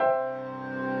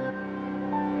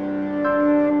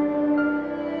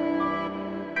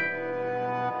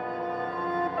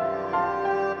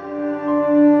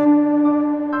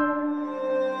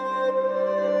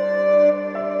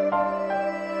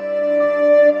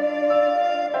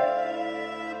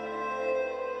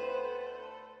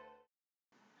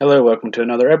Hello, welcome to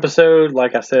another episode.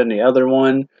 Like I said in the other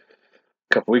one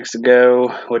a couple weeks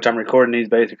ago, which I'm recording these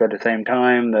basically at the same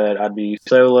time, that I'd be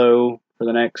solo for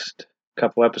the next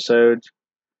couple episodes.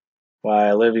 Why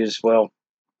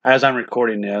as I'm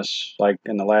recording this, like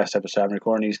in the last episode, I'm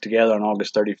recording these together on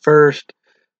August 31st.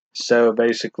 So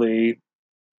basically,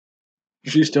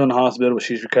 she's still in the hospital, but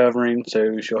she's recovering,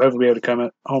 so she'll hopefully be able to come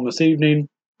home this evening.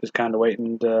 Just kind of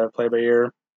waiting to play by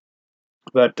ear.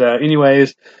 But,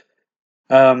 anyways,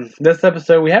 this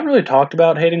episode, we haven't really talked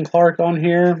about Hayden Clark on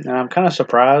here, and I'm kind of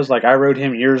surprised. Like, I wrote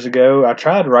him years ago. I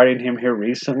tried writing him here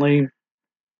recently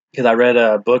because I read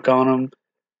a book on him,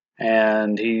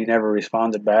 and he never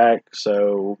responded back.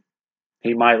 So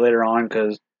he might later on,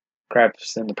 because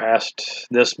crap's in the past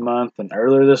this month and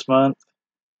earlier this month.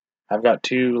 I've got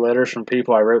two letters from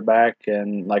people I wrote back,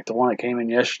 and like the one that came in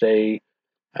yesterday,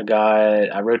 I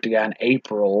wrote the guy in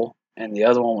April, and the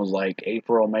other one was like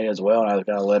April, May as well, and I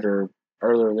got a letter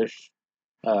earlier this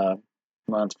uh,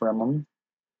 month from him.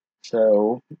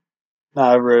 So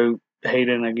I wrote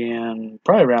Hayden again,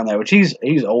 probably around that, which he's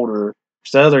older.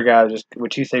 The other guy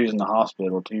which he said he was in the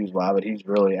hospital too, is why, but he's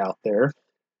really out there.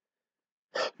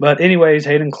 But anyways,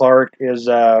 Hayden Clark is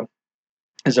a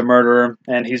murderer,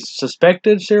 and he's a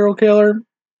suspected serial killer,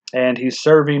 and he's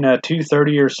serving two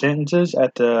 30-year sentences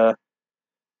at the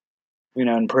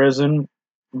in prison.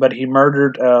 But he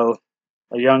murdered a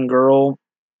young girl,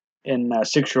 a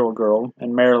 6-year-old girl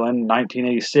in Maryland in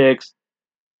 1986,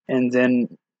 and then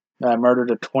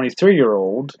murdered a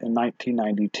 23-year-old in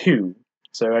 1992.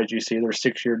 So as you see, there's a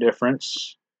 6-year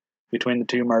difference between the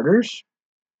two murders.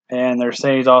 And they're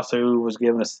saying he also was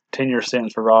given a 10-year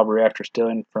sentence for robbery after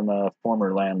stealing from a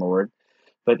former landlord.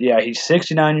 But yeah, he's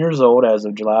 69 years old as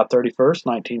of July 31st,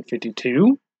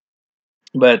 1952.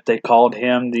 But they called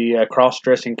him the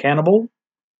cross-dressing cannibal.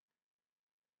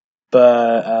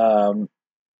 But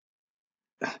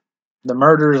the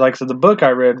murders, like I said, the book I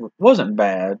read wasn't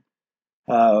bad.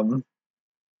 Um,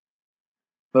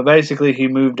 but basically, he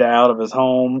moved out of his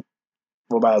home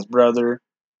by his brother.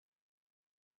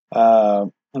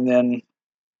 And then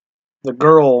the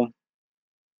girl,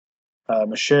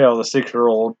 Michelle, the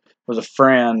 6-year-old, was a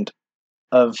friend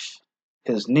of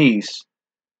his niece,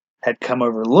 had come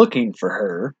over looking for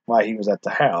her while he was at the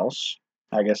house.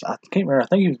 I guess, I can't remember, I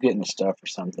think he was getting stuff or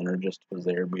something, or just was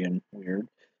there being weird.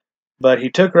 But he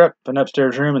took her up an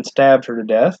upstairs room and stabbed her to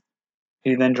death.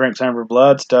 He then drank some of her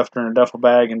blood, stuffed her in a duffel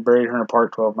bag, and buried her in a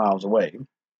park 12 miles away.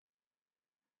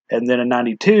 And then in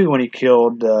 92, when he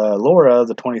killed Laura,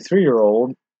 the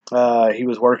 23-year-old, he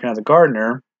was working as a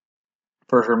gardener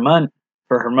for her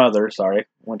mother. Sorry, I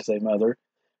went to say mother.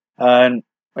 And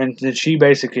then she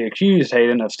basically accused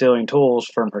Hayden of stealing tools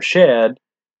from her shed.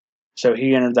 So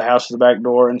he entered the house through the back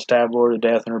door and stabbed Laura to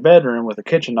death in her bedroom with a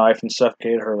kitchen knife and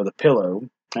suffocated her with a pillow.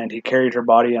 And he carried her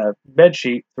body in a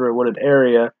bedsheet through a wooded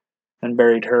area and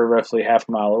buried her roughly half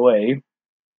a mile away.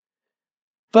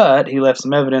 But he left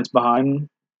some evidence behind,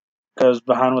 because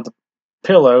behind with the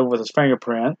pillow with his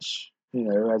fingerprints,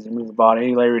 as he moved the body,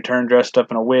 he later returned dressed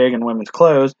up in a wig and women's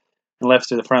clothes and left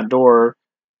through the front door.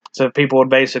 So people would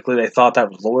they thought that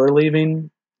was Laura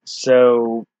leaving.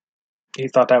 So he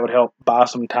thought that would help buy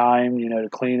some time, to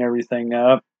clean everything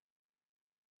up.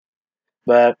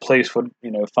 But police would,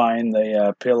 find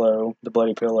the pillow, the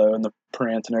bloody pillow, and the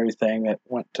prints and everything that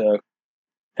went to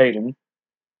Hayden.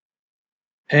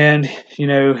 And he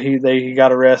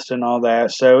got arrested and all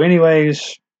that. So,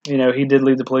 anyways, he did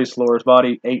leave the police Laura's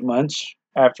body 8 months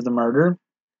after the murder.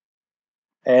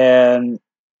 And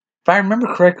if I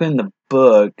remember correctly in the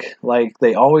book, like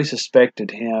they always suspected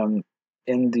him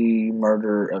in the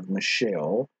murder of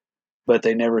Michelle, but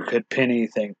they never could pin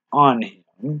anything on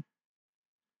him.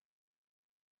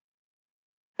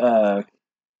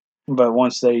 But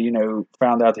once they,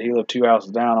 found out that he lived 2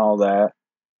 houses down, all that,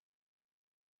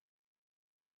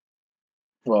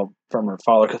 well, from her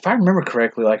father, because if I remember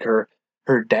correctly, like her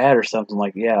dad or something,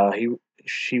 like, yeah,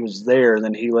 she was there, and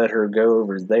then he let her go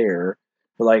over there.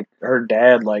 But like her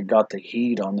dad, like got the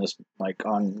heat on this, like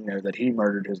on that he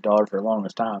murdered his daughter for the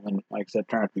longest time, and like I said,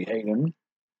 trying to be hating.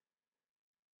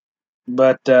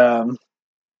 But like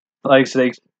I said,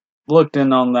 they looked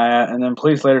in on that, and then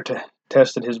police later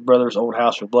tested his brother's old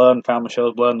house for blood and found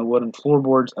Michelle's blood in the wooden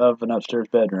floorboards of an upstairs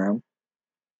bedroom.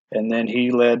 And then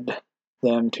he led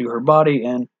them to her body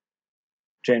in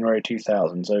January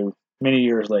 2000, so many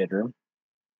years later.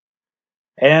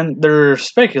 And there's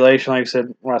speculation, like I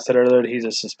said, when I said earlier, that he's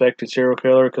a suspected serial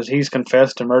killer because he's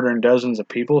confessed to murdering dozens of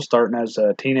people starting as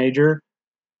a teenager.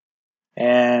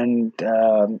 And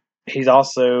he's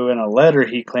also, in a letter,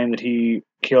 he claimed that he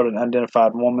killed an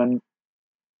unidentified woman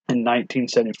in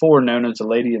 1974 known as the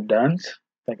Lady of Duns.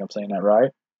 I think I'm saying that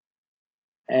right.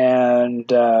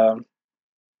 and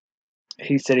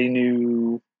he said he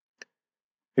knew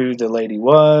who the lady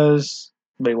was,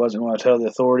 but he wasn't going to tell the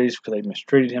authorities because they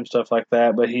mistreated him, stuff like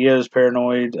that. But he is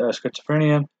paranoid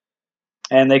schizophrenia,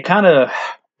 and they kind of,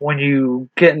 when you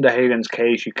get into Hayden's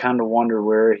case, you kind of wonder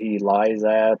where he lies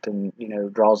at, and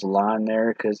draws a line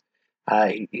there because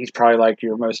he's probably like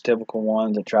your most typical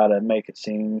one to try to make it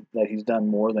seem that he's done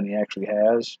more than he actually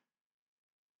has.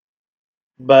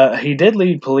 But he did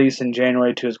lead police in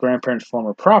January to his grandparents'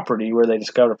 former property, where they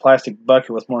discovered a plastic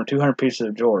bucket with more than 200 pieces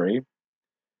of jewelry.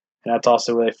 And that's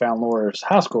also where they found Laura's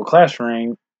high school class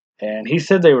ring. And he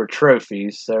said they were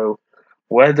trophies, so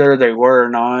whether they were or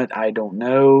not, I don't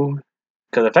know.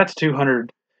 Because if that's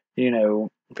 200,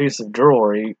 pieces of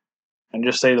jewelry, and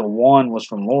just say the one was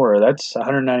from Laura, that's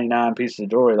 199 pieces of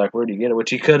jewelry. Like, where do you get it?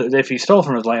 Which he could, if he stole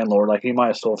from his landlord, like he might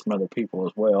have stole from other people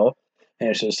as well. And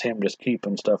it's just him just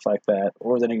keeping stuff like that.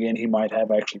 Or then again, he might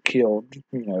have actually killed,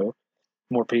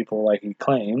 more people like he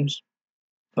claims.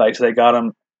 Like, so they got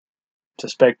him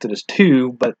suspected as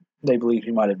two, but they believe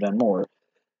he might have done more.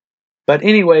 But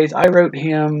anyways, I wrote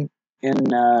him in,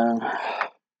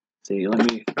 see,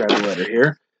 let me grab a letter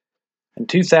here. In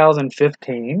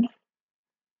 2015,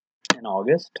 in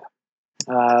August.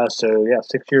 So yeah,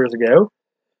 6 years ago.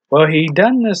 Well, he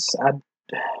done this.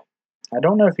 I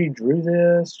don't know if he drew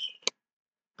this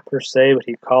per se, but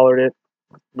he colored it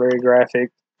very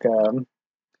graphic. And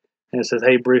it says,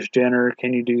 "Hey, Bruce Jenner,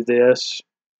 can you do this?"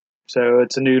 So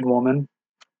it's a nude woman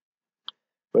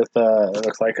with it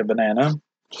looks like a banana.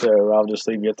 So I'll just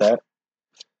leave you at that.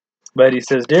 But he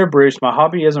says, "Dear Bruce, my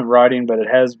hobby isn't writing, but it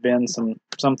has been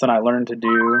something I learned to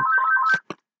do."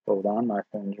 Hold on, my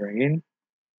phone's ringing.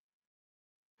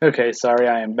 Okay, sorry,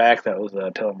 I am back. That was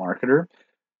a telemarketer.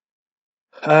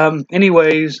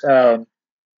 Anyways,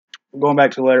 going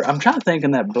back to the letter, I'm trying to think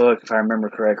in that book if I remember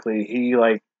correctly. He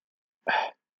like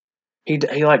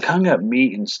hung up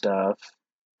meat and stuff,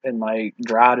 and like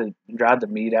dried the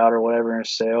meat out or whatever in a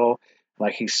cell.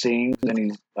 Like he sings and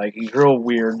he's real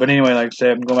weird. But anyway, like I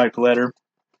said, I'm going back to the letter.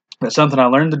 It's something I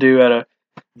learned to do at a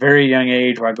very young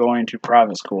age while going to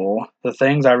private school. The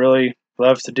things I really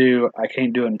love to do, I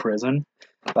can't do in prison,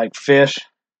 like fish,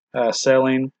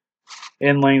 sailing,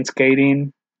 inline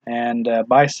skating, and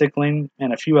bicycling,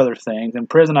 and a few other things. In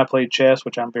prison, I played chess,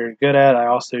 which I'm very good at. I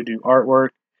also do artwork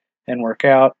and work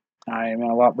out. I am in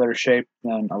a lot better shape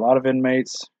than a lot of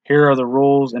inmates. Here are the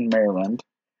rules in Maryland.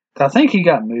 I think he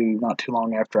got moved not too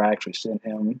long after I actually sent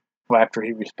him, well, after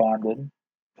he responded.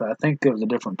 But I think it was a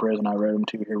different prison I read him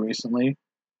to here recently.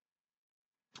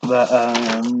 But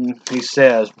he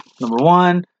says, number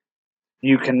one,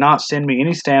 you cannot send me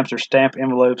any stamps or stamp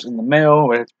envelopes in the mail.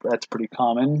 That's pretty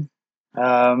common.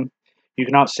 You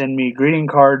cannot send me greeting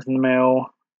cards in the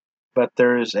mail, but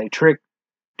there is a trick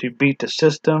to beat the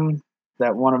system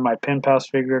that one of my pen pals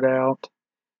figured out.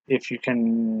 If you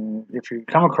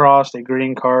come across a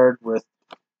greeting card with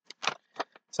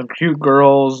some cute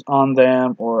girls on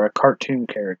them or a cartoon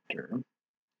character,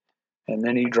 and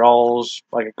then he draws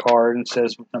like a card and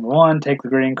says, number one, take the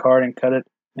greeting card and cut it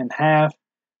in half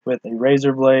with a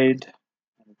razor blade.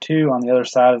 Number two, on the other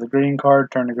side of the greeting card,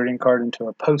 turn the greeting card into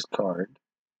a postcard.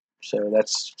 So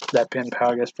that's that pen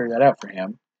pal, I guess, figured that out for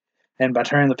him. And by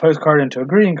turning the postcard into a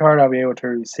greeting card, I'll be able to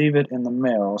receive it in the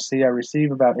mail. See, I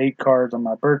receive about 8 cards on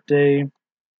my birthday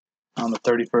on the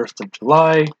 31st of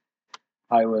July.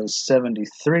 I was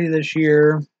 73 this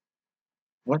year.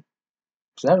 What?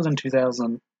 So that was in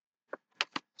 2000.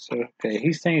 So, okay,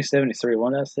 he's saying he's 73.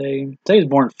 What did I say? Say he was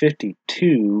born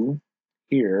 52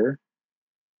 here.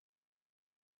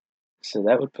 So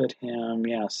that would put him,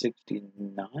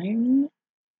 69.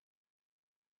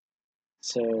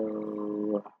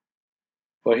 So,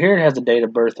 well, here it has a date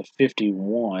of birth of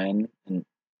 51 in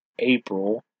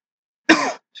April.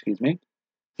 Excuse me.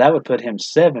 That would put him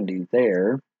 70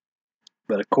 there.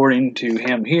 But according to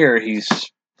him here, he's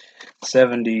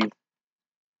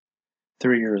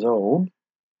 73 years old.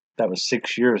 That was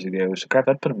 6 years ago. So crap,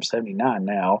 that put him 79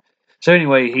 now. So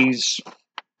anyway,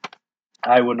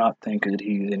 I would not think that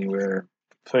he's anywhere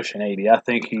pushing 80. I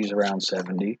think he's around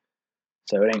 70.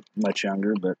 So it ain't much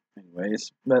younger, but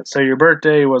anyways. But so your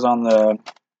birthday was on the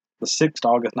 6th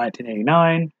August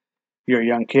 1989. You're a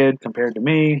young kid compared to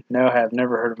me. No, I have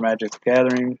never heard of Magic the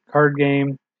Gathering card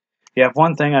game. You have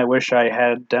one thing I wish I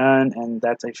had done, and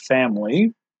that's a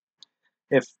family.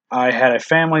 If I had a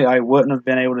family, I wouldn't have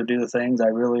been able to do the things I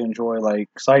really enjoy, like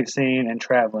sightseeing and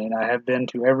traveling. I have been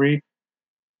to every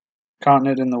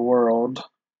continent in the world.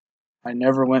 I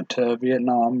never went to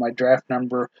Vietnam. My draft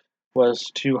number was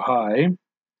too high.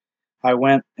 I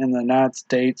went in the United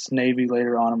States Navy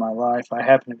later on in my life. I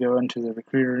happened to go into the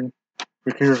recruiting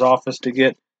recruiter's office to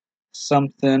get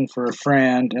something for a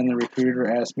friend, and the recruiter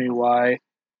asked me why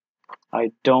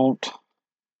I don't.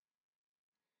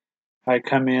 I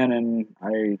come in and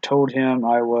I told him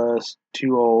I was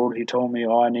too old. He told me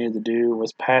all I needed to do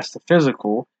was pass the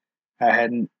physical. I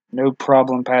had no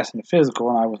problem passing the physical,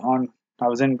 and I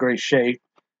was in great shape.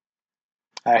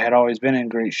 I had always been in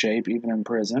great shape, even in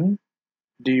prison.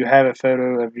 Do you have a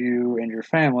photo of you and your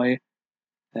family?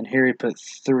 And here he put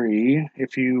 3.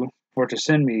 If you were to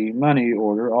send me money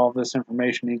order, all this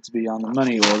information needs to be on the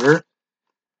money order.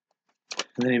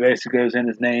 And then he basically goes in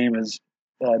his name, his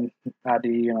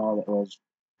ID, and all that was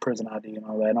prison ID and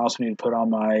all that. And also need to put on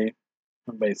my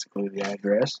basically the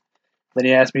address. Then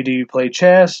he asked me, do you play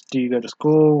chess? Do you go to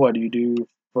school? What do you do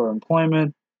for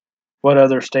employment? What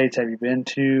other states have you been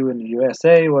to in the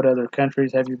USA? What other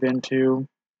countries have you been to?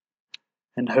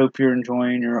 And hope you're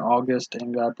enjoying your August,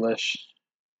 and God bless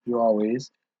you always.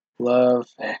 Love,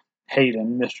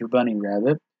 Hayden, Mr. Bunny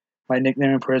Rabbit. My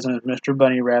nickname in prison is Mr.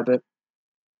 Bunny Rabbit.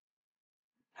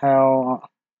 How,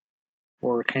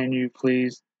 or can you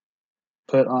please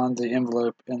put on the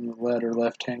envelope in the letter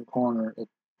left-hand corner?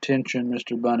 Attention,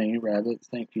 Mr. Bunny Rabbit.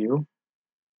 Thank you.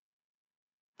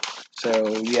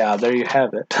 So, yeah, there you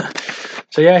have it.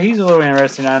 So, yeah, he's a little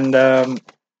interesting. And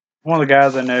one of the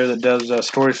guys I know that does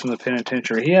stories from the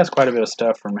penitentiary, he has quite a bit of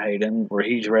stuff from Hayden where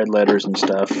he's read letters and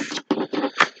stuff.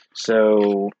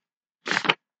 So,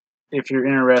 if you're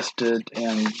interested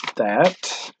in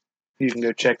that, you can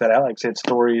go check that out. Like I said,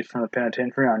 stories from the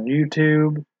penitentiary on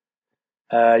YouTube.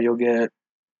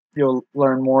 You'll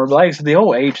learn more. But like I said, the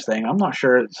whole age thing, I'm not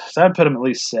sure. So I'd put him at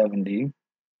least 70.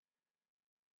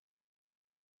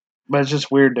 But it's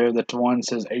just weird though that the one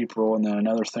says April and then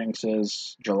another thing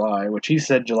says July, which he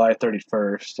said July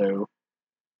 31st. So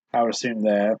I would assume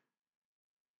that.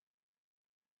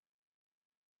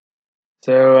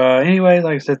 So anyway,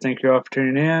 like I said, thank you all for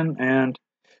tuning in. And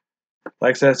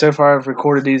like I said, so far I've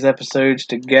recorded these episodes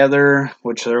together,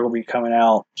 which they're going to be coming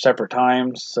out separate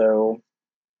times. So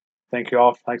thank you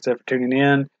all, like I said, for tuning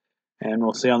in. And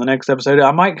we'll see you on the next episode.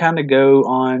 I might kind of go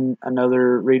on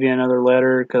reading another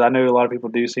letter, because I know a lot of people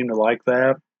do seem to like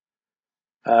that.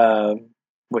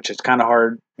 Which is kind of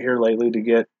hard here lately to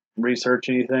get research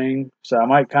anything. So I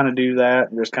might kind of do that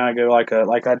and just kind of go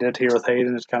like I did here with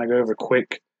Hayden, just kind of go over a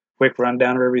quick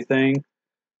rundown of everything.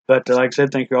 But like I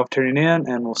said, thank you all for tuning in,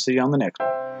 and we'll see you on the next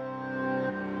one.